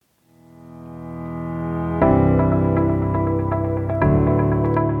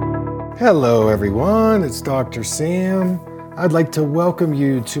Hello everyone, it's Dr. Sam. I'd like to welcome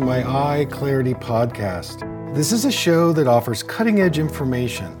you to my Eye Clarity podcast. This is a show that offers cutting-edge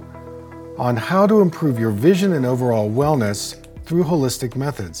information on how to improve your vision and overall wellness through holistic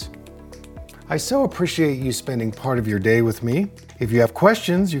methods. I so appreciate you spending part of your day with me. If you have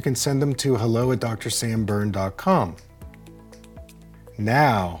questions, you can send them to hello@drsambyrne.com.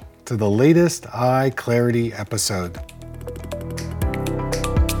 Now, to the latest Eye Clarity episode.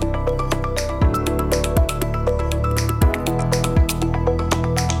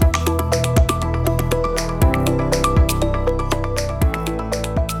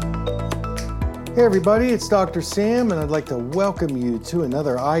 Hey everybody, it's Dr. Sam, and I'd like to welcome you to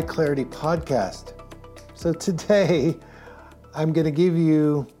another Eye Clarity podcast. So today, I'm going to give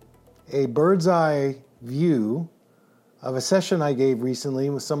you a bird's eye view of a session I gave recently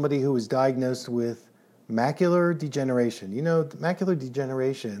with somebody who was diagnosed with macular degeneration. You know, macular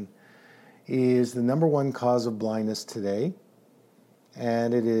degeneration is the number one cause of blindness today,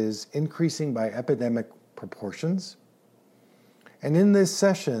 and it is increasing by epidemic proportions. And in this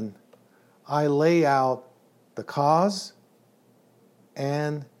session, I lay out the cause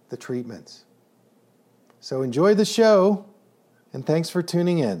and the treatments. So enjoy the show, and thanks for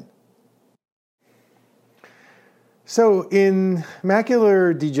tuning in. So in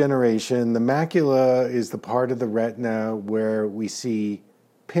macular degeneration, the macula is the part of the retina where we see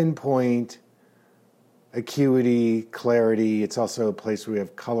pinpoint, acuity, clarity. It's also a place where we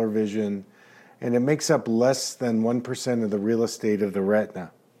have color vision, and it makes up less than 1% of the real estate of the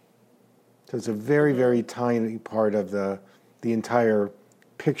retina. So it's a very, very tiny part of the entire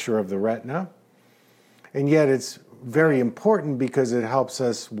picture of the retina. And yet it's very important because it helps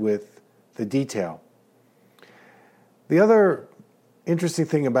us with the detail. The other interesting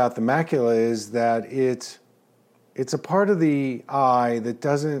thing about the macula is that it's a part of the eye that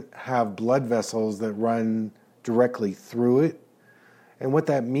doesn't have blood vessels that run directly through it. And what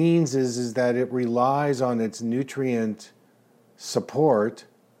that means is that it relies on its nutrient support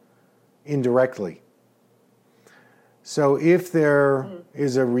indirectly. So if there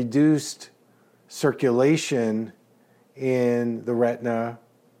is a reduced circulation in the retina,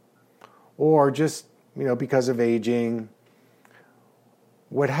 or just, because of aging,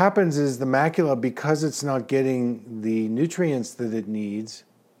 what happens is the macula, because it's not getting the nutrients that it needs,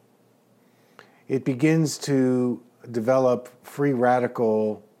 it begins to develop free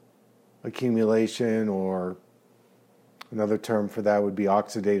radical accumulation, or another term for that would be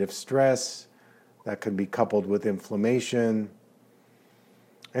oxidative stress. That could be coupled with inflammation.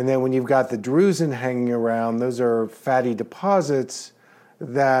 And then when you've got the drusen hanging around, those are fatty deposits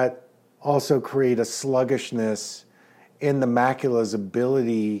that also create a sluggishness in the macula's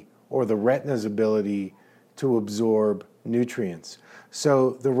ability, or the retina's ability, to absorb nutrients.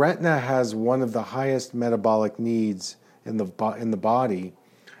 So the retina has one of the highest metabolic needs in the body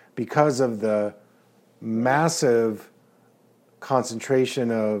because of the massive concentration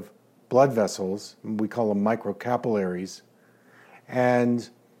of blood vessels. We call them microcapillaries. And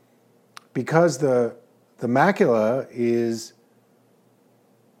because the macula is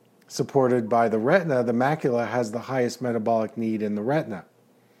supported by the retina, the macula has the highest metabolic need in the retina.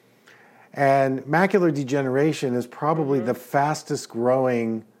 And macular degeneration is probably the fastest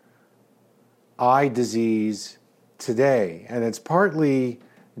growing eye disease today. And it's partly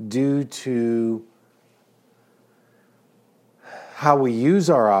due to how we use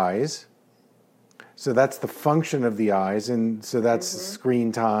our eyes. So that's the function of the eyes, and so that's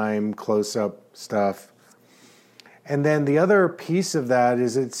screen time, close-up stuff. And then the other piece of that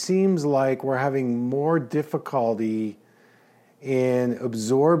is it seems like we're having more difficulty in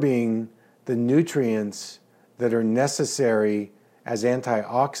absorbing the nutrients that are necessary as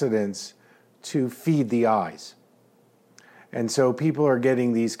antioxidants to feed the eyes. And so people are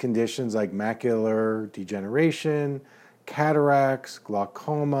getting these conditions like macular degeneration, cataracts,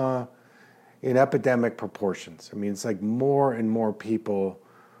 glaucoma, in epidemic proportions. I mean, it's like more and more people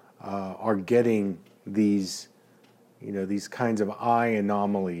are getting these, these kinds of eye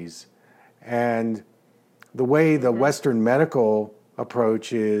anomalies. And the way the Western medical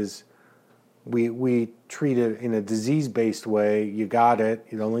approach is, we treat it in a disease-based way. You got it.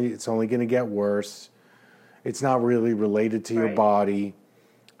 It's only going to get worse. It's not really related to your body,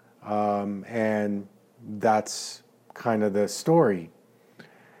 and that's kind of the story.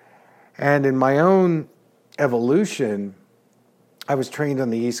 And in my own evolution, I was trained on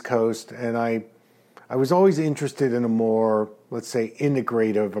the East Coast, and I was always interested in a more, let's say,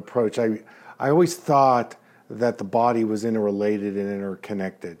 integrative approach. I always thought that the body was interrelated and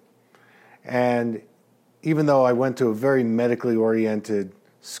interconnected. And even though I went to a very medically oriented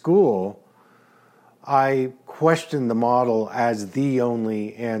school, I questioned the model as the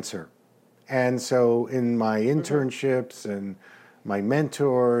only answer. And so in my internships and my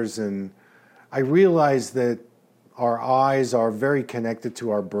mentors, and I realized that our eyes are very connected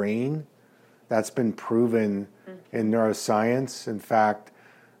to our brain. That's been proven in neuroscience. In fact,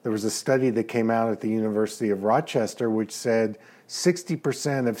 there was a study that came out at the University of Rochester which said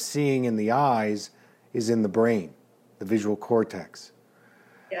 60% of seeing in the eyes is in the brain, the visual cortex.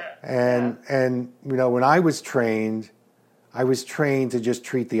 Yeah. And you know, when I was trained to just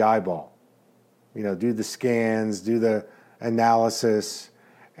treat the eyeball. You know, do the scans, do the analysis,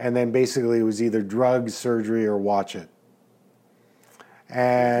 and then basically it was either drugs, surgery, or watch it.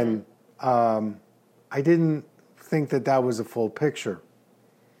 And I didn't think that that was a full picture.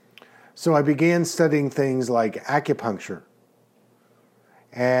 So I began studying things like acupuncture.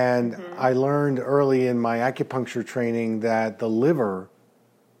 And I learned early in my acupuncture training that the liver,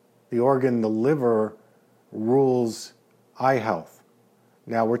 the liver, rules eye health.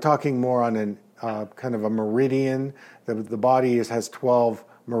 Now we're talking more on an kind of a meridian. The body has 12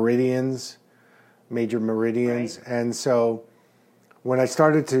 meridians, major meridians. Right. And so when I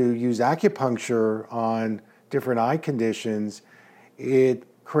started to use acupuncture on different eye conditions, it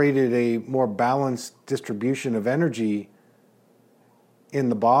created a more balanced distribution of energy in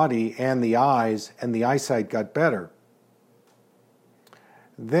the body and the eyes, and the eyesight got better.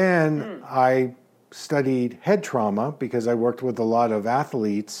 Then I studied head trauma because I worked with a lot of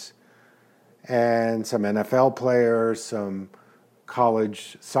athletes and some NFL players, some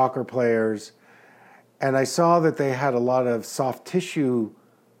college soccer players, and I saw that they had a lot of soft tissue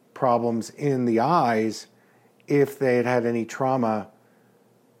problems in the eyes if they had had any trauma,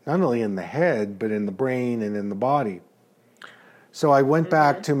 not only in the head, but in the brain and in the body. So I went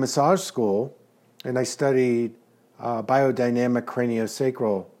back to massage school and I studied biodynamic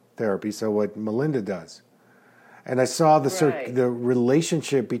craniosacral therapy, so what Melinda does. And I saw the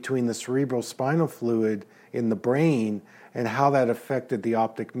relationship between the cerebral spinal fluid in the brain and how that affected the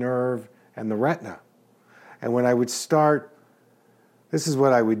optic nerve and the retina. And when I would start, this is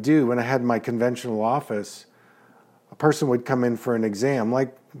what I would do when I had my conventional office. A person would come in for an exam,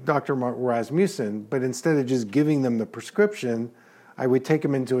 like Dr. Rasmussen, but instead of just giving them the prescription, I would take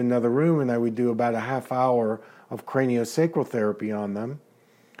them into another room and I would do about a half hour of craniosacral therapy on them.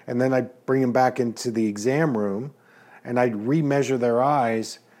 And then I'd bring them back into the exam room and I'd remeasure their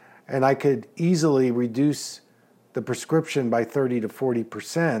eyes, and I could easily reduce the prescription by 30 to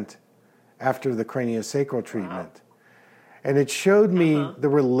 40% after the craniosacral treatment. And it showed me the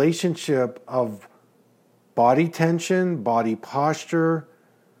relationship of body tension, body posture,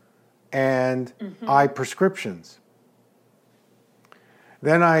 and eye prescriptions.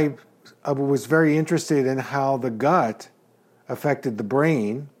 Then I was very interested in how the gut affected the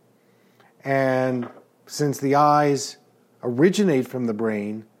brain. And since the eyes originate from the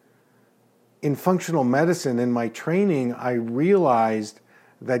brain, in functional medicine, in my training, I realized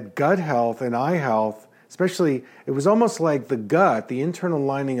that gut health and eye health, especially, it was almost like the gut, the internal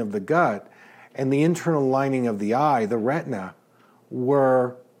lining of the gut, and the internal lining of the eye, the retina,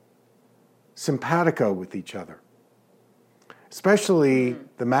 were simpatico with each other, especially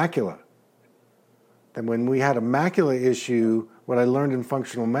the macula. And when we had a macula issue, what I learned in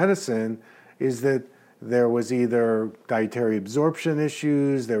functional medicine is that there was either dietary absorption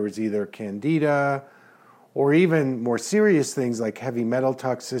issues, there was either candida, or even more serious things like heavy metal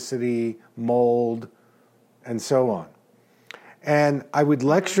toxicity, mold, and so on. And I would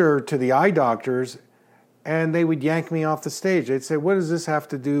lecture to the eye doctors, and they would yank me off the stage. They'd say, what does this have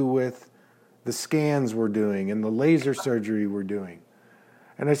to do with the scans we're doing and the laser surgery we're doing?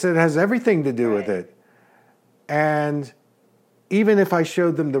 And I said, it has everything to do with it. And even if I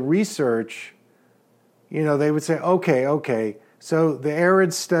showed them the research, you know, they would say, okay, so the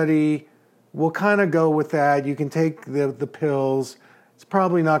ARID study, we'll kind of go with that. You can take the pills. It's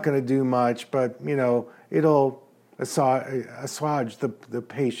probably not going to do much, but, you know, it'll assuage the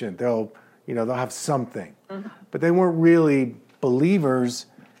patient. They'll have something. But they weren't really believers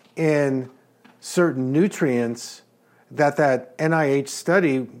in certain nutrients that NIH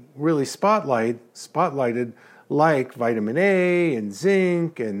study really spotlighted, like vitamin A and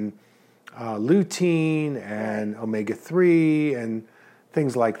zinc and lutein and omega-3 and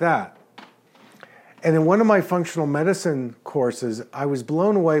things like that. And in one of my functional medicine courses, I was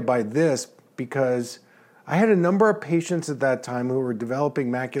blown away by this because I had a number of patients at that time who were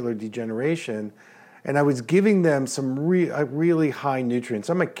developing macular degeneration, and I was giving them some really high nutrients.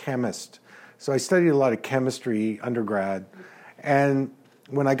 I'm a chemist, so I studied a lot of chemistry undergrad. And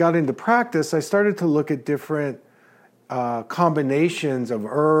when I got into practice, I started to look at different combinations of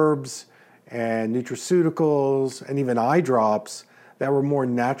herbs and nutraceuticals and even eye drops that were more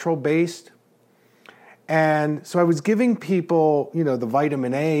natural based. And so I was giving people, the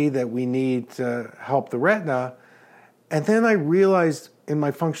vitamin A that we need to help the retina. And then I realized in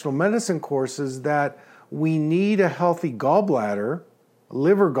my functional medicine courses that we need a healthy gallbladder,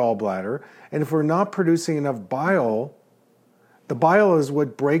 liver gallbladder. And if we're not producing enough bile, the bile is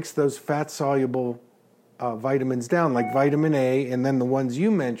what breaks those fat-soluble vitamins down, like vitamin A, and then the ones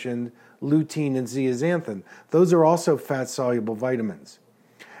you mentioned, lutein and zeaxanthin. Those are also fat-soluble vitamins.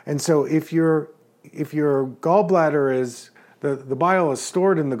 And so if your gallbladder is, the bile is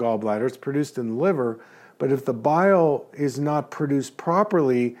stored in the gallbladder, it's produced in the liver, but if the bile is not produced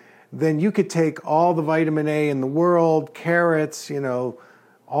properly, then you could take all the vitamin A in the world, carrots,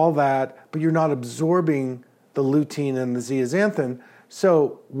 all that, but you're not absorbing the lutein and the zeaxanthin.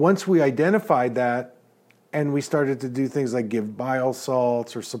 So once we identified that, and we started to do things like give bile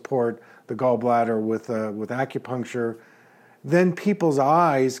salts or support the gallbladder with acupuncture, then people's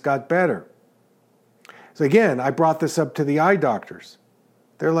eyes got better. So again, I brought this up to the eye doctors.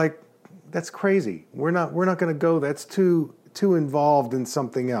 They're like, that's crazy. We're not going to go. That's too involved in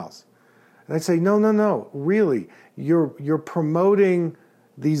something else. And I'd say, no, really. You're promoting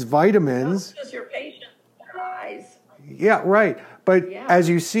these vitamins. Not just your patient's eyes. Yeah, right. But as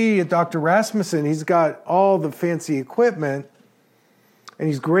you see at Dr. Rasmussen, he's got all the fancy equipment and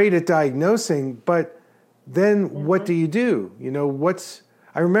he's great at diagnosing, but then what do you do?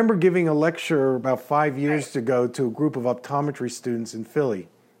 I remember giving a lecture about 5 years ago to a group of optometry students in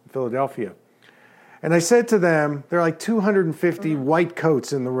Philadelphia. And I said to them, there are like 250 white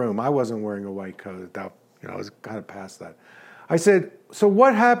coats in the room. I wasn't wearing a white coat. I was kind of past that. I said, so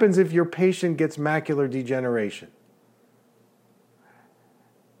what happens if your patient gets macular degeneration?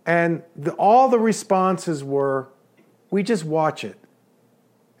 And all the responses were, we just watch it.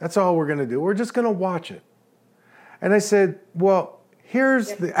 That's all we're going to do. We're just going to watch it. And I said, well,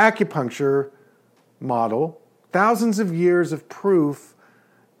 here's the acupuncture model, thousands of years of proof.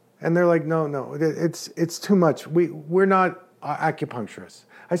 And they're like, no, it's too much. We're not acupuncturists.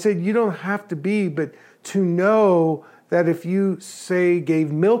 I said, you don't have to be, but to know that if you, say,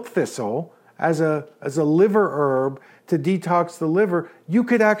 gave milk thistle as a liver herb to detox the liver, you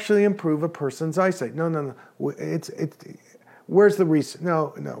could actually improve a person's eyesight. No. Where's the research?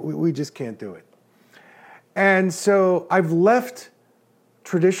 No, we just can't do it. And so I've left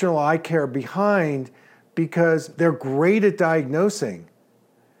traditional eye care behind because they're great at diagnosing,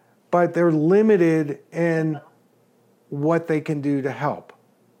 but they're limited in what they can do to help.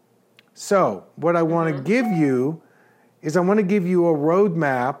 So what I want to give you is I want to give you a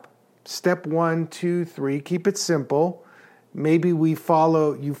roadmap. Step 1, 2, 3. Keep it simple. Maybe you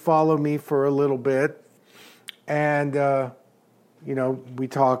follow me for a little bit, and we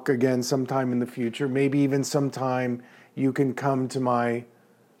talk again sometime in the future. Maybe even sometime you can come to my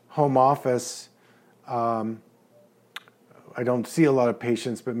home office. I don't see a lot of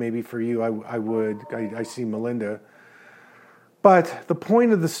patients, but maybe for you I would. I see Melinda. But the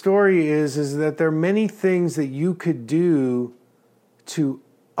point of the story is that there are many things that you could do to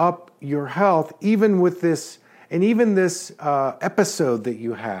up your health, even with this, and even this episode that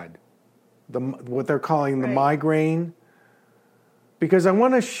you had, what they're calling the migraine. Because I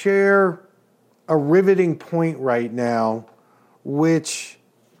want to share a riveting point right now, which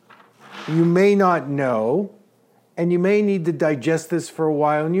you may not know, and you may need to digest this for a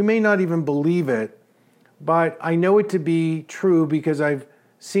while, and you may not even believe it, but I know it to be true because I've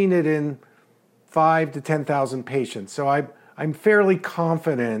seen it in 5,000 to 10,000 patients. So I'm fairly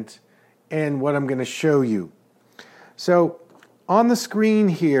confident in what I'm going to show you. So on the screen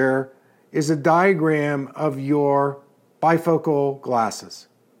here is a diagram of your bifocal glasses.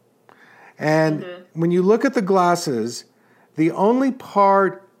 And when you look at the glasses, the only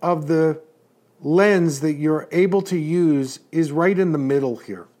part of the lens that you're able to use is right in the middle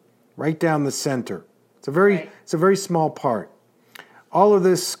here, right down the center. It's a very small part. All of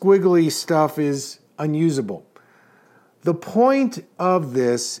this squiggly stuff is unusable. The point of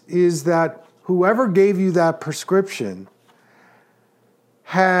this is that whoever gave you that prescription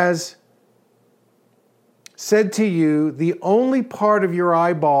has said to you the only part of your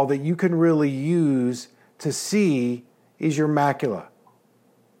eyeball that you can really use to see is your macula.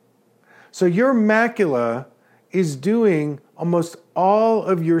 So your macula is doing almost all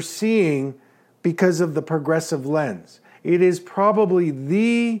of your seeing because of the progressive lens. It is probably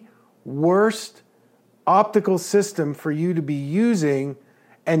the worst optical system for you to be using,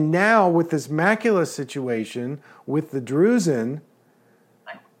 and now with this macula situation, with the drusen,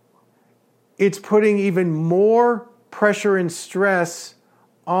 it's putting even more pressure and stress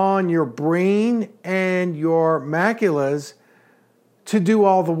on your brain and your maculas to do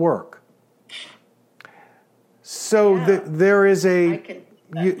all the work. So there is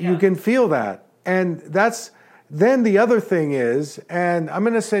you can feel that. And then the other thing is, and I'm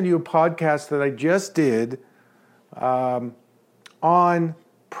going to send you a podcast that I just did on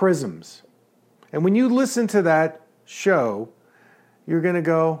prisms. And when you listen to that show, you're going to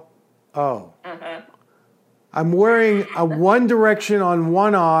go, oh, I'm wearing a one direction on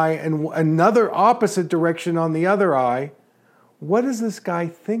one eye and another opposite direction on the other eye. What is this guy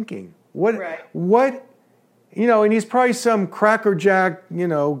thinking? What, and he's probably some crackerjack,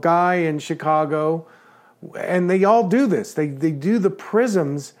 guy in Chicago. And they all do this. They do the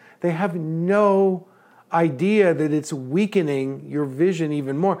prisms. They have no idea that it's weakening your vision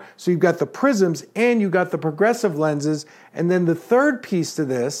even more. So you've got the prisms and you've got the progressive lenses. And then the third piece to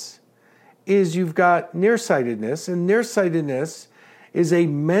this is you've got nearsightedness. And nearsightedness is a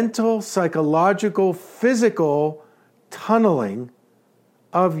mental, psychological, physical tunneling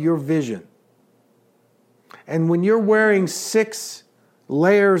of your vision. And when you're wearing 6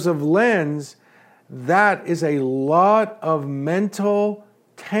 layers of lens, that is a lot of mental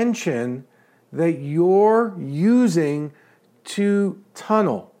tension that you're using to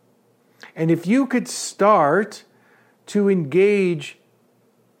tunnel. And if you could start to engage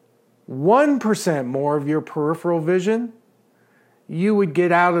 1% more of your peripheral vision, you would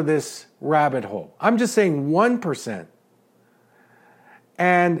get out of this rabbit hole. I'm just saying 1%.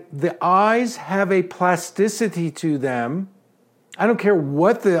 And the eyes have a plasticity to them. I don't care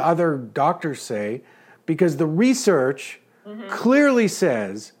what the other doctors say, because the research clearly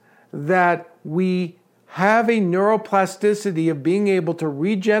says that we have a neuroplasticity of being able to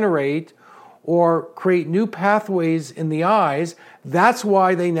regenerate or create new pathways in the eyes. That's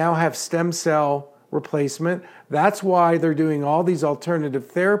why they now have stem cell replacement. That's why they're doing all these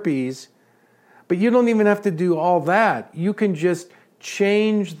alternative therapies. But you don't even have to do all that. You can just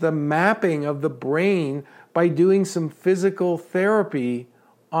change the mapping of the brain by doing some physical therapy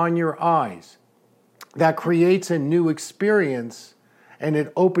on your eyes. That creates a new experience and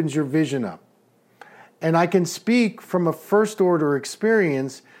it opens your vision up. And I can speak from a first order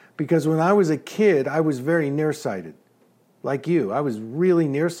experience because when I was a kid, I was very nearsighted. Like you, I was really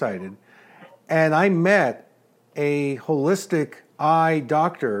nearsighted. And I met a holistic eye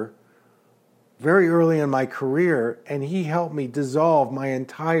doctor very early in my career, and he helped me dissolve my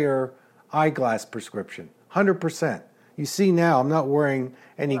entire eyeglass prescription, 100%. You see now, I'm not wearing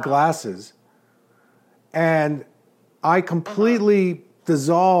any glasses. And I completely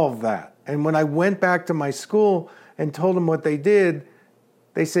dissolved that. And when I went back to my school and told them what they did,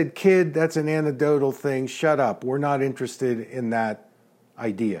 they said, "Kid, that's an anecdotal thing. Shut up. We're not interested in that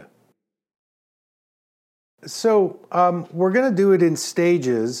idea." So we're going to do it in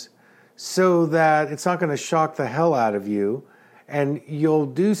stages so that it's not going to shock the hell out of you. And you'll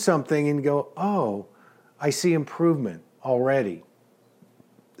do something and go, oh, I see improvement already.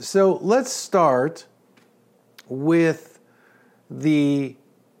 So let's start with the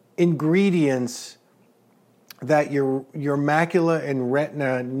ingredients that your macula and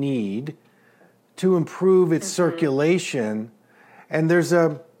retina need to improve its circulation. And there's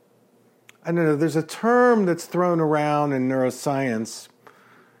a term that's thrown around in neuroscience.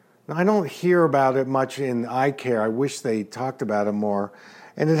 I don't hear about it much in eye care. I wish they talked about it more.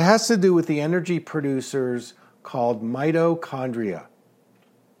 And it has to do with the energy producers called mitochondria.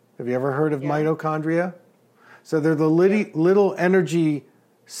 Have you ever heard of mitochondria? So they're the little energy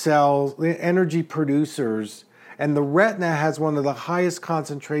cells, the energy producers, and the retina has one of the highest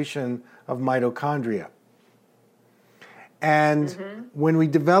concentration of mitochondria. And when we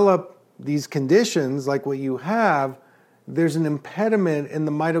develop these conditions, like what you have, there's an impediment in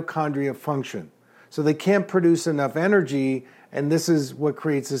the mitochondria function. So they can't produce enough energy, and this is what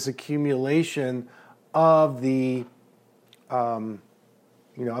creates this accumulation of the of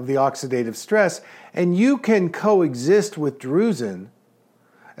the oxidative stress. And you can coexist with drusen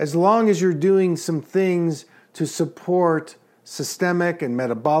as long as you're doing some things to support systemic and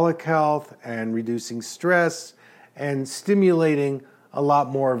metabolic health and reducing stress and stimulating a lot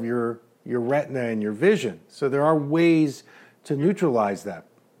more of your retina and your vision. So there are ways to neutralize that.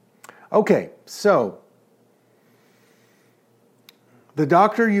 Okay, so the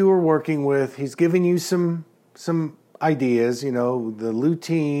doctor you were working with, he's giving you some ideas, the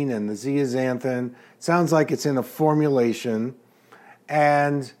lutein and the zeaxanthin. It sounds like it's in a formulation,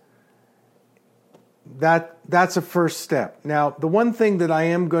 and that's a first step. Now, the one thing that I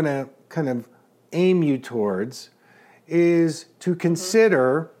am going to kind of aim you towards is to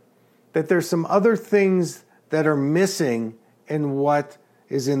consider that there's some other things that are missing in what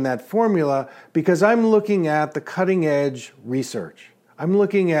is in that formula, because I'm looking at the cutting edge research. I'm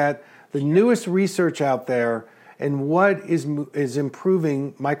looking at the newest research out there and what is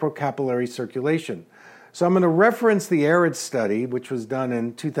improving microcapillary circulation. So I'm going to reference the ARID study, which was done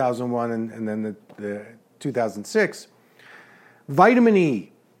in 2001 and then the 2006. Vitamin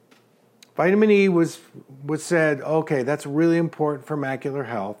E. Vitamin E was said, okay, that's really important for macular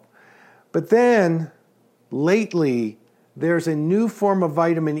health. But then, lately, there's a new form of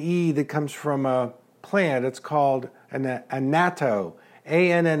vitamin E that comes from a plant. It's called annatto,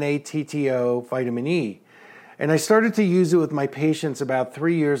 A-N-N-A-T-T-O, vitamin E. And I started to use it with my patients about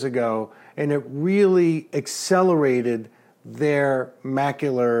 3 years ago, and it really accelerated their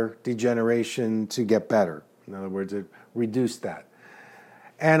macular degeneration to get better. In other words, it reduced that.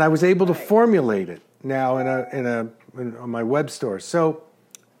 And I was able to formulate it now on my web store. So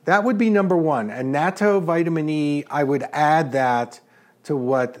that would be number one. Annatto vitamin E, I would add that to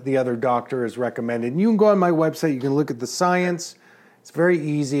what the other doctor has recommended. And you can go on my website, you can look at the science. It's very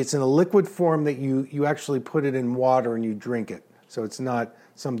easy. It's in a liquid form that you actually put it in water and you drink it. So it's not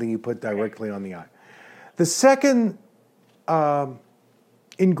something you put directly on the eye. The second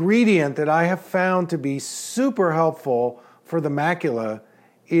ingredient that I have found to be super helpful for the macula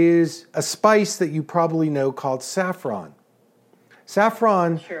is a spice that you probably know called saffron.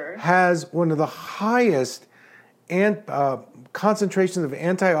 Saffron has one of the highest concentrations of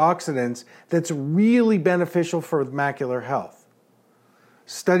antioxidants that's really beneficial for macular health.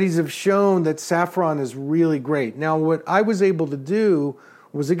 Studies have shown that saffron is really great. Now, what I was able to do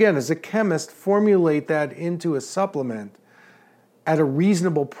was, again, as a chemist, formulate that into a supplement at a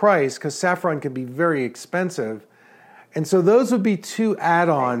reasonable price, because saffron can be very expensive. And so those would be two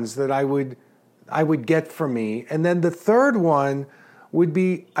add-ons that I would get from me. And then the third one would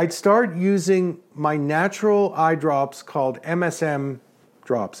be I'd start using my natural eye drops called MSM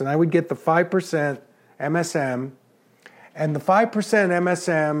drops. And I would get the 5% MSM. And the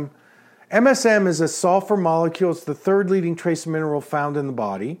 5% MSM is a sulfur molecule. It's the third leading trace mineral found in the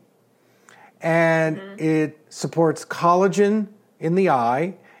body. And it supports collagen in the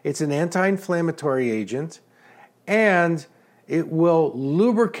eye. It's an anti-inflammatory agent. And it will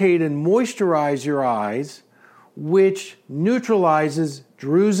lubricate and moisturize your eyes, which neutralizes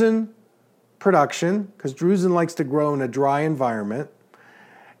drusen production, because drusen likes to grow in a dry environment.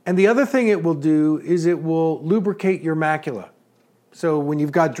 And the other thing it will do is it will lubricate your macula. So when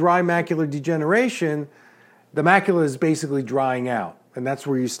you've got dry macular degeneration, the macula is basically drying out, and that's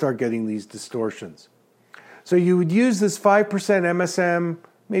where you start getting these distortions. So you would use this 5% MSM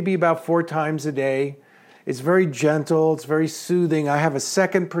maybe about 4 times a day. It's very gentle, it's very soothing. I have a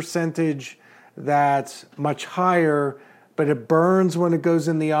second percentage that's much higher, but it burns when it goes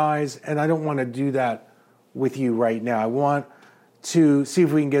in the eyes, and I don't want to do that with you right now. I want to see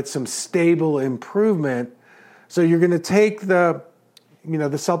if we can get some stable improvement. So you're going to take the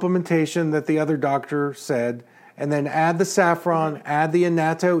supplementation that the other doctor said, and then add the saffron, add the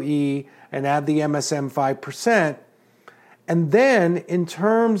annatto E, and add the MSM 5%. And then in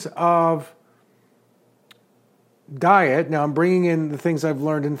terms of diet, now I'm bringing in the things I've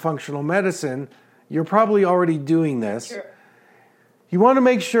learned in functional medicine. You're probably already doing this. Sure. You want to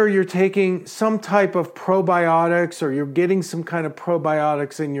make sure you're taking some type of probiotics, or you're getting some kind of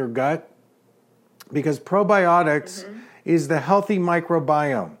probiotics in your gut, because probiotics is the healthy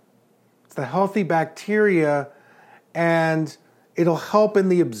microbiome. It's the healthy bacteria, and it'll help in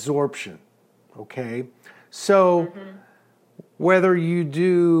the absorption, okay? So whether you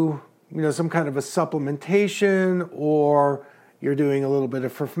do some kind of a supplementation, or you're doing a little bit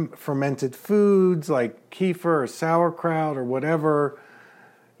of fermented foods like kefir or sauerkraut or whatever,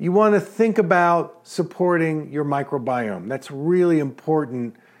 you want to think about supporting your microbiome. That's really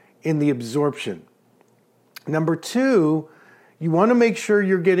important in the absorption. Number 2, you want to make sure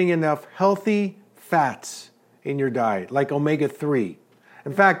you're getting enough healthy fats in your diet, like omega-3.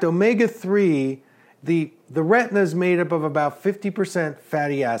 In fact, omega-3, the retina is made up of about 50%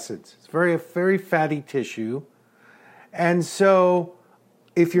 fatty acids. It's very, very fatty tissue. And so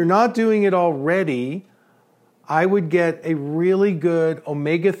if you're not doing it already, I would get a really good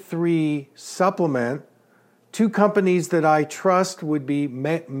omega-3 supplement. 2 companies that I trust would be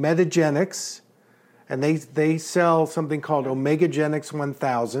Metagenics, and they sell something called Omegagenics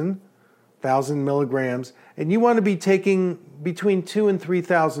 1,000 milligrams. And you want to be taking between 2,000 and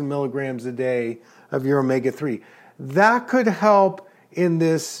 3,000 milligrams a day of your omega-3. That could help in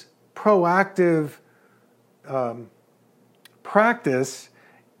this proactive practice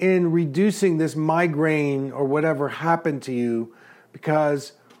in reducing this migraine or whatever happened to you,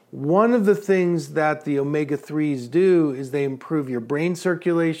 because one of the things that the omega-3s do is they improve your brain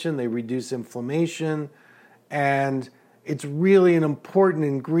circulation, they reduce inflammation, and it's really an important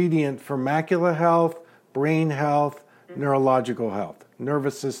ingredient for macular health, brain health, neurological health,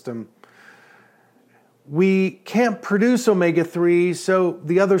 nervous system. We can't produce omega-3, so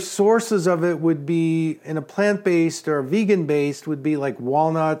the other sources of it would be, in a plant-based or vegan-based, would be like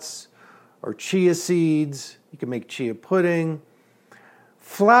walnuts or chia seeds. You can make chia pudding.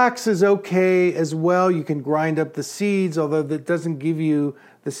 Flax is okay as well. You can grind up the seeds, although that doesn't give you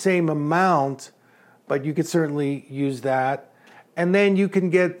the same amount, but you could certainly use that. And then you can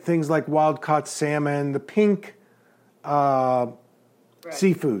get things like wild-caught salmon, the pink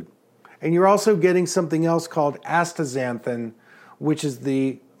seafood. And you're also getting something else called astaxanthin, which is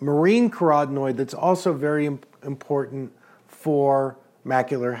the marine carotenoid that's also very important for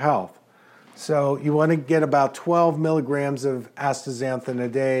macular health. So you want to get about 12 milligrams of astaxanthin a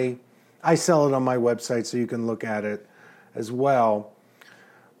day. I sell it on my website, so you can look at it as well.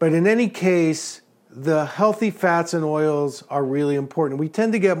 But in any case, the healthy fats and oils are really important. We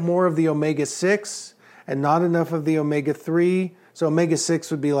tend to get more of the omega-6 and not enough of the omega-3. So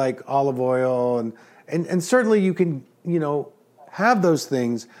omega-6 would be like olive oil, and certainly you can, have those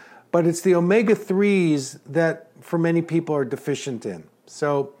things, but it's the omega-3s that for many people are deficient in.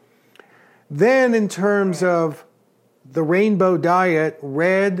 So then in terms of the rainbow diet,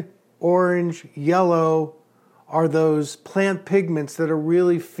 red, orange, yellow are those plant pigments that are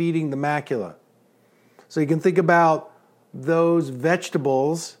really feeding the macula. So you can think about those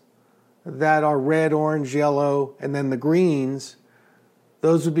vegetables that are red, orange, yellow, and then the greens.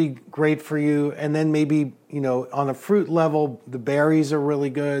 Those would be great for you. And then maybe, on a fruit level, the berries are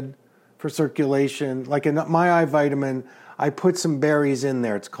really good for circulation. Like in my eye vitamin, I put some berries in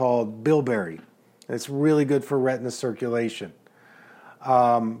there. It's called bilberry. It's really good for retina circulation.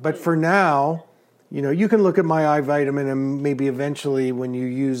 But for now, you can look at my eye vitamin, and maybe eventually when you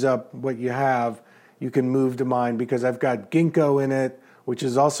use up what you have, you can move to mine, because I've got ginkgo in it, which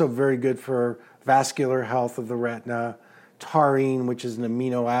is also very good for vascular health of the retina. Taurine, which is an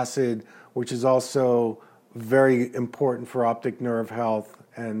amino acid, which is also very important for optic nerve health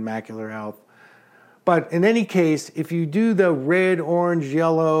and macular health. But in any case, if you do the red, orange,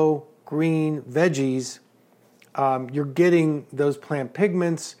 yellow, green veggies, you're getting those plant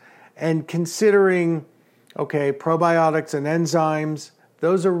pigments. And considering, probiotics and enzymes,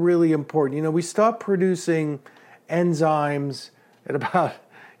 those are really important. We stop producing enzymes at about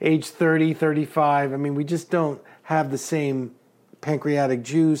age 30, 35. We just don't have the same pancreatic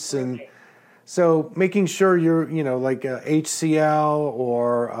juice. And so making sure you're, like HCL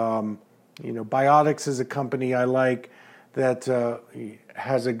or, Biotics is a company I like that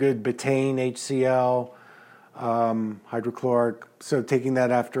has a good betaine HCL, hydrochloric, so taking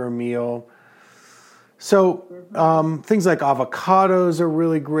that after a meal. So things like avocados are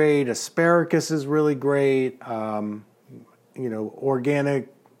really great, asparagus is really great, organic,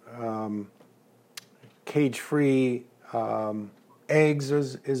 cage-free eggs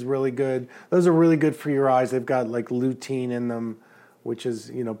is really good. Those are really good for your eyes. They've got like lutein in them, which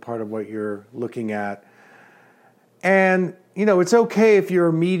is, part of what you're looking at. And, it's okay if you're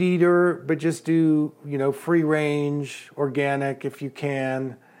a meat eater, but just do, free range, organic if you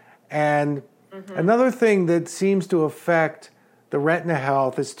can. And another thing that seems to affect the retina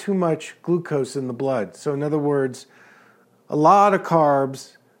health is too much glucose in the blood. So in other words, a lot of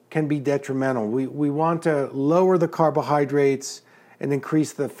carbs can be detrimental. We want to lower the carbohydrates and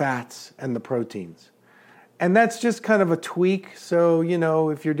increase the fats and the proteins. And that's just kind of a tweak. So,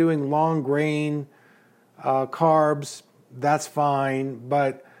 if you're doing long grain carbs, that's fine.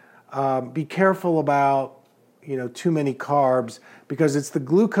 But be careful about, too many carbs, because it's the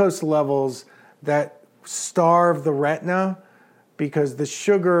glucose levels that starve the retina, because the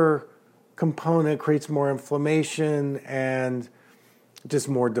sugar component creates more inflammation and just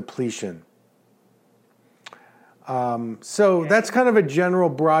more depletion. So that's kind of a general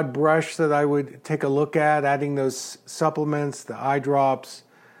broad brush that I would take a look at, adding those supplements, the eye drops,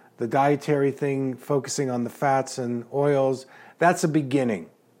 the dietary thing, focusing on the fats and oils. That's a beginning.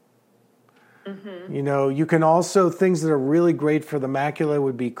 You can also, things that are really great for the macula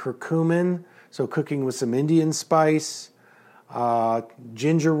would be curcumin, so cooking with some Indian spice.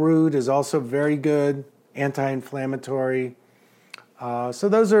 Ginger root is also very good, anti-inflammatory. So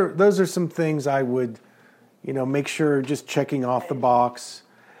those are some things I would, make sure just checking off the box.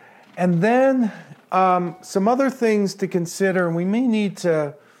 And then some other things to consider, and we may need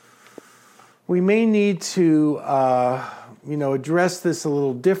to address this a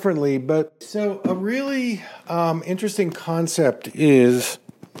little differently. But so a really interesting concept is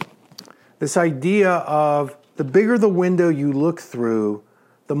This idea of the bigger the window you look through,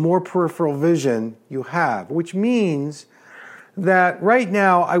 the more peripheral vision you have, which means that right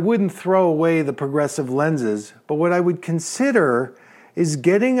now I wouldn't throw away the progressive lenses, but what I would consider is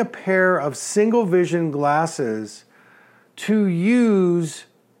getting a pair of single vision glasses to use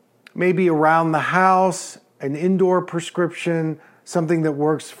maybe around the house, an indoor prescription, something that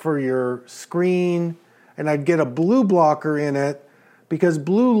works for your screen, and I'd get a blue blocker in it because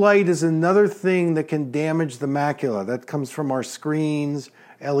blue light is another thing that can damage the macula. That comes from our screens,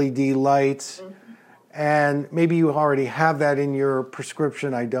 LED lights, and maybe you already have that in your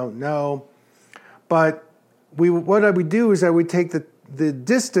prescription, I don't know. But what I would do is I would take the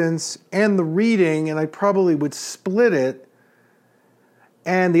distance and the reading, and I probably would split it.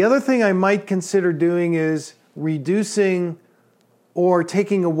 And the other thing I might consider doing is reducing or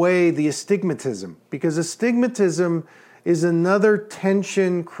taking away the astigmatism, because astigmatism is another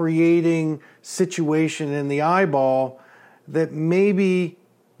tension creating situation in the eyeball that maybe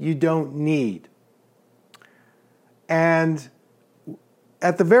you don't need. And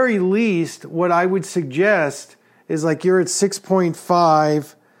at the very least, what I would suggest is, like, you're at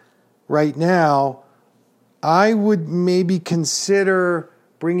 6.5 right now, I would maybe consider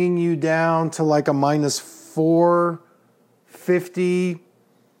bringing you down to like a minus 450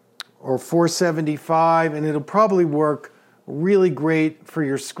 or 475, and it'll probably work really great for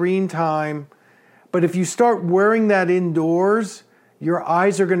your screen time. But if you start wearing that indoors, your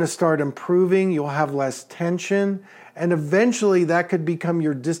eyes are going to start improving, you'll have less tension, and eventually that could become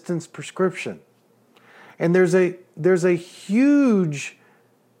your distance prescription. And there's a huge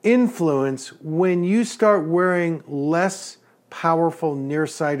influence when you start wearing less powerful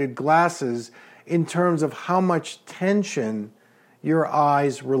nearsighted glasses in terms of how much tension your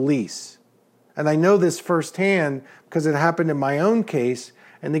eyes release. And I know this firsthand because it happened in my own case,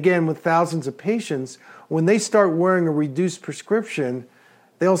 and again with thousands of patients. When they start wearing a reduced prescription,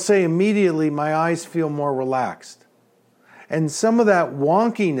 they'll say immediately, my eyes feel more relaxed. And some of that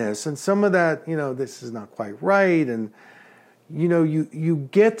wonkiness and some of that, this is not quite right, and you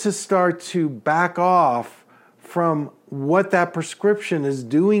get to start to back off from what that prescription is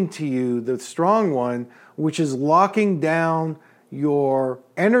doing to you, the strong one, which is locking down your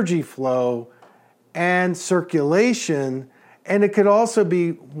energy flow and circulation. And it could also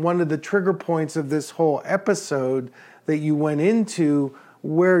be one of the trigger points of this whole episode that you went into,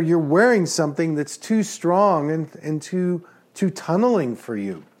 where you're wearing something that's too strong and too tunneling for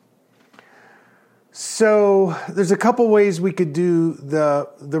you. So there's a couple ways we could do the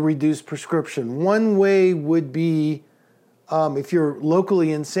reduced prescription. One way would be, if you're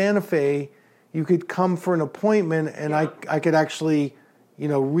locally in Santa Fe, you could come for an appointment, and I could actually,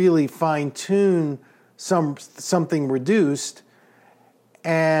 really fine tune something reduced,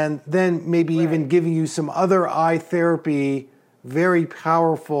 and then maybe even giving you some other eye therapy, very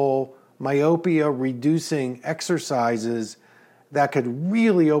powerful myopia reducing exercises that could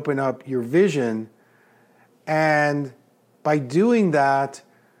really open up your vision. And by doing that,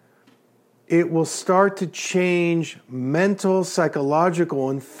 it will start to change mental, psychological,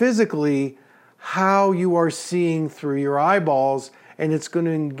 and physically how you are seeing through your eyeballs, and it's going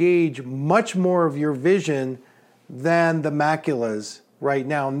to engage much more of your vision than the maculas right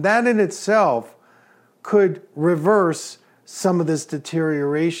now. And that in itself could reverse some of this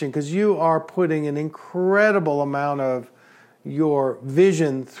deterioration, because you are putting an incredible amount of your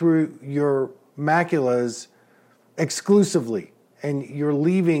vision through your maculas exclusively, and you're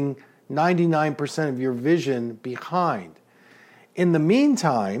leaving 99% of your vision behind. In the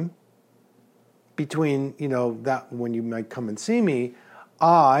meantime, between, that when you might come and see me,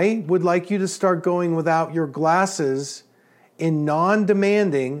 I would like you to start going without your glasses in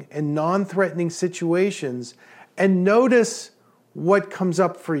non-demanding and non-threatening situations, and notice what comes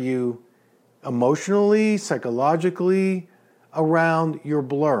up for you emotionally, psychologically, around your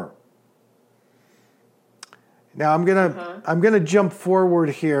blur. Now I'm gonna jump forward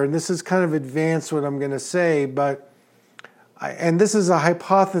here, and this is kind of advanced what I'm gonna say, but and this is a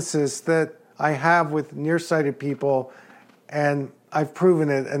hypothesis that I have with nearsighted people, and I've proven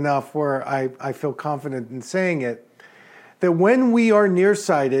it enough where I feel confident in saying it, that when we are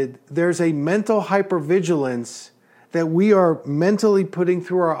nearsighted, there's a mental hypervigilance that we are mentally putting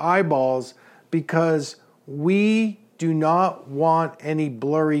through our eyeballs because we do not want any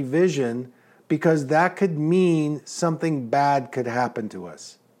blurry vision, because that could mean something bad could happen to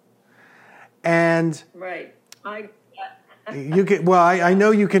us. And Right. I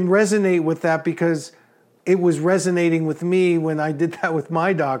know you can resonate with that, because it was resonating with me when I did that with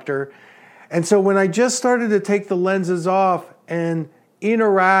my doctor. And so when I just started to take the lenses off and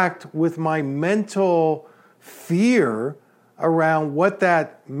interact with my mental fear around what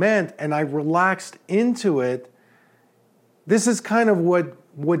that meant, and I relaxed into it. This is kind of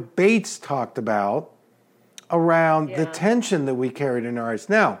what Bates talked about around the tension that we carried in our eyes.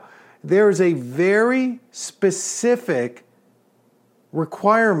 Now, there is a very specific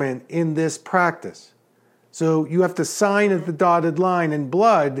requirement in this practice. So you have to sign at the dotted line in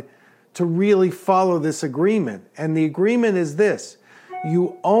blood to really follow this agreement. And the agreement is this: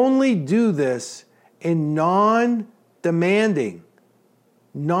 you only do this in non-demanding,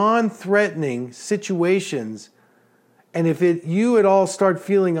 non-threatening situations. And if you at all start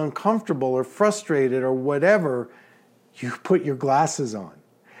feeling uncomfortable or frustrated or whatever, you put your glasses on.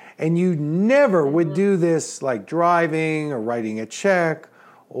 And you never would do this like driving or writing a check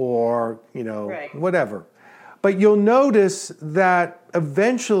or, whatever. But you'll notice that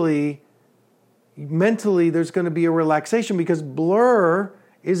eventually, mentally, there's going to be a relaxation, because blur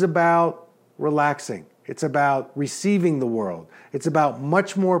is about relaxing. It's about receiving the world. It's about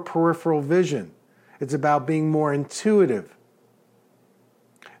much more peripheral vision. It's about being more intuitive.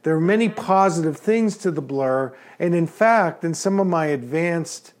 There are many positive things to the blur. And in fact, in some of my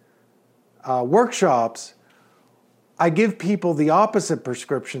advanced workshops, I give people the opposite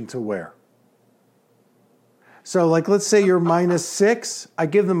prescription to wear. So like, let's say you're -6, I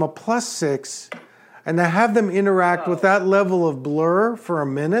give them a +6, and I have them interact with that level of blur for a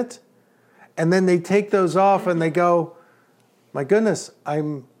minute, and then they take those off and they go, my goodness,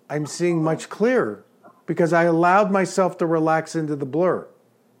 I'm seeing much clearer because I allowed myself to relax into the blur.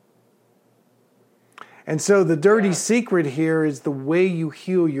 And so the dirty secret here is the way you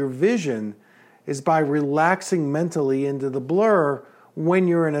heal your vision is by relaxing mentally into the blur when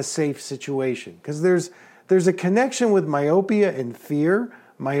you're in a safe situation. Because there's a connection with myopia and fear,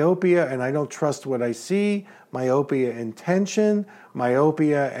 myopia and I don't trust what I see, myopia and tension,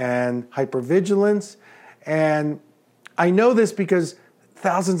 myopia and hypervigilance. And I know this because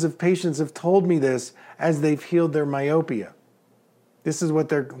thousands of patients have told me this as they've healed their myopia. This is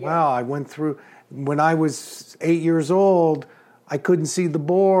what I went through. When I was 8 years old, I couldn't see the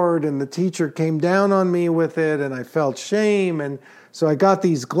board and the teacher came down on me with it and I felt shame. And so I got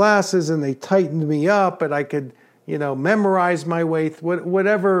these glasses and they tightened me up, but I could, memorize my way,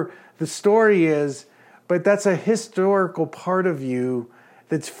 whatever the story is. But that's a historical part of you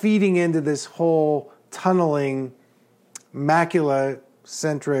that's feeding into this whole tunneling,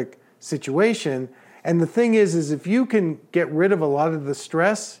 macula-centric situation. And the thing is if you can get rid of a lot of the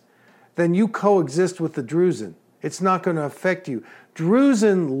stress, then you coexist with the drusen. It's not going to affect you.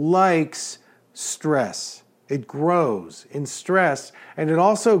 Drusen likes stress. It grows in stress, and it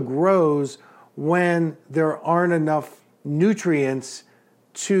also grows when there aren't enough nutrients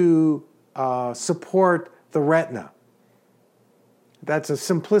to support the retina. That's a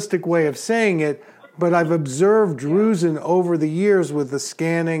simplistic way of saying it, but I've observed drusen over the years with the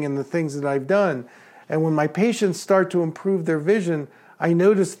scanning and the things that I've done. And when my patients start to improve their vision, I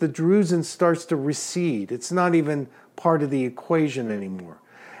notice the drusen starts to recede. It's not even part of the equation anymore.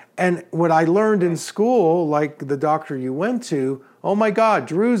 And what I learned in school, like the doctor you went to, oh my God,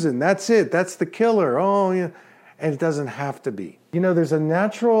 drusen, that's it, that's the killer. Oh, yeah. And it doesn't have to be. There's a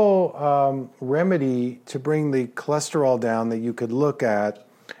natural remedy to bring the cholesterol down that you could look at,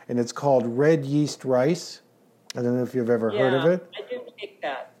 and it's called red yeast rice. I don't know if you've ever heard of it. I do take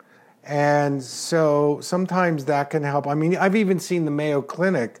that. And so sometimes that can help. I mean, I've even seen the Mayo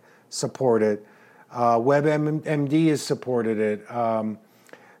Clinic support it. WebMD has supported it.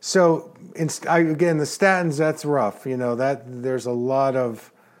 So again, the statins, that's rough. That there's a lot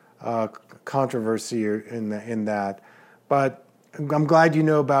of controversy in that. But I'm glad you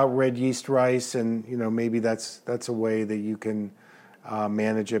know about red yeast rice, and maybe that's a way that you can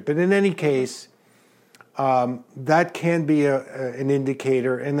manage it. But in any case, that can be an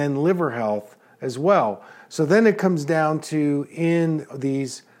indicator, and then liver health as well. So then it comes down to, in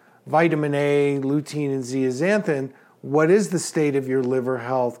these vitamin A, lutein, and zeaxanthin, what is the state of your liver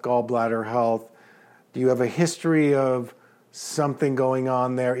health, gallbladder health? Do you have a history of something going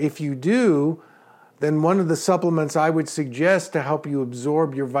on there? If you do, then one of the supplements I would suggest to help you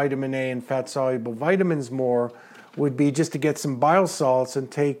absorb your vitamin A and fat-soluble vitamins more would be just to get some bile salts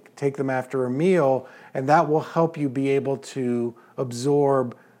and take them after a meal, and that will help you be able to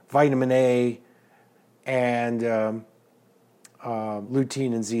absorb vitamin A and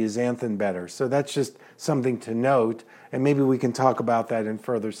lutein and zeaxanthin better. So that's just something to note, and maybe we can talk about that in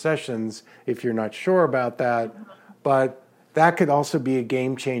further sessions if you're not sure about that. But that could also be a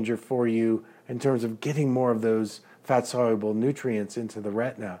game changer for you in terms of getting more of those fat-soluble nutrients into the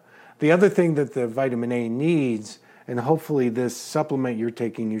retina. The other thing that the vitamin A needs, and hopefully this supplement you're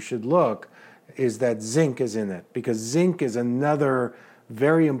taking, you should look, is that zinc is in it, because zinc is another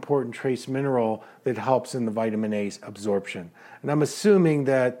very important trace mineral that helps in the vitamin A absorption. And I'm assuming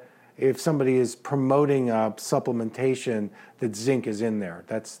that if somebody is promoting a supplementation, that zinc is in there.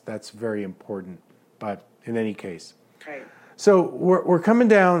 That's very important. But in any case, Right. so we're coming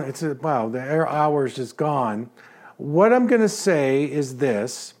down. Wow, the hour is just gone. What I'm going to say is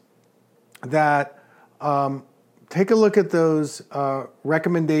this: that take a look at those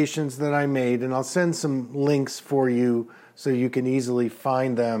recommendations that I made, and I'll send some links for you so you can easily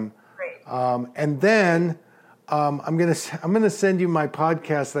find them. Great. And then I'm gonna send you my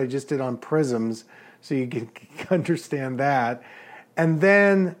podcast that I just did on prisms, so you can understand that. And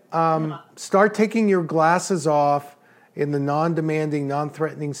then start taking your glasses off in the non-demanding,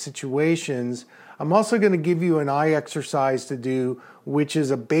 non-threatening situations. I'm also going to give you an eye exercise to do, which is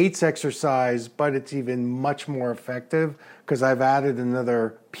a Bates exercise, but it's even much more effective because I've added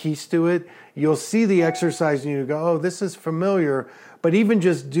another piece to it. You'll see the exercise and you go, oh, this is familiar, but even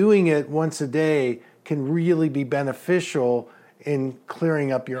just doing it once a day can really be beneficial in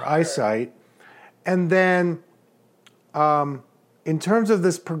clearing up your eyesight. And then in terms of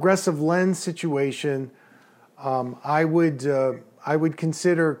this progressive lens situation, I would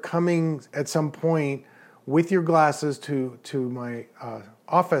consider coming at some point with your glasses to my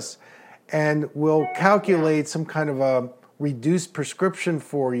office, and we'll calculate some kind of a reduced prescription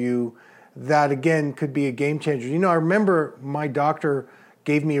for you that, again, could be a game changer. You know, I remember my doctor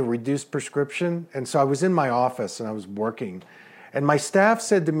gave me a reduced prescription, and so I was in my office and I was working, and my staff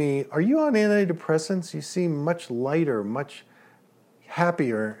said to me, "Are you on antidepressants? You seem much lighter, much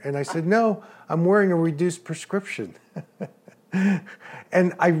happier." And I said, "No, I'm wearing a reduced prescription."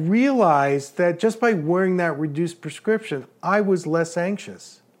 And I realized that just by wearing that reduced prescription, I was less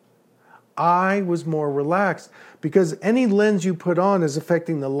anxious. I was more relaxed, because any lens you put on is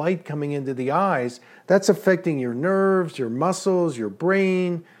affecting the light coming into the eyes. That's affecting your nerves, your muscles, your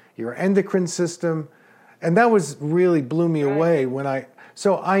brain, your endocrine system. And that really blew me away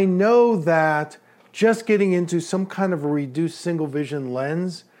so I know that just getting into some kind of a reduced single vision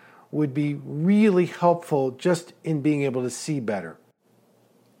lens would be really helpful just in being able to see better.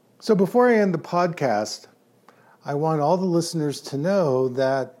 So before I end the podcast, I want all the listeners to know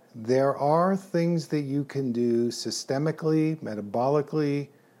that there are things that you can do systemically, metabolically,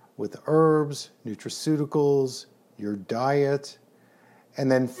 with herbs, nutraceuticals, your diet,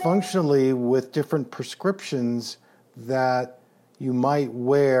 and then functionally with different prescriptions that you might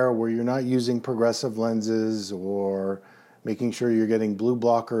wear where you're not using progressive lenses, or making sure you're getting blue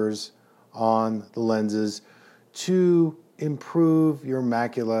blockers on the lenses to improve your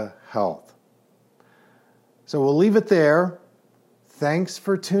macular health. So we'll leave it there. Thanks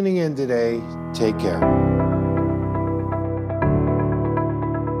for tuning in today. Take care.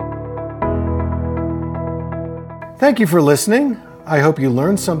 Thank you for listening. I hope you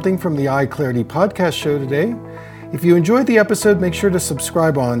learned something from the Eye Clarity podcast show today. If you enjoyed the episode, make sure to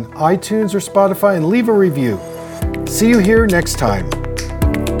subscribe on iTunes or Spotify and leave a review. See you here next time.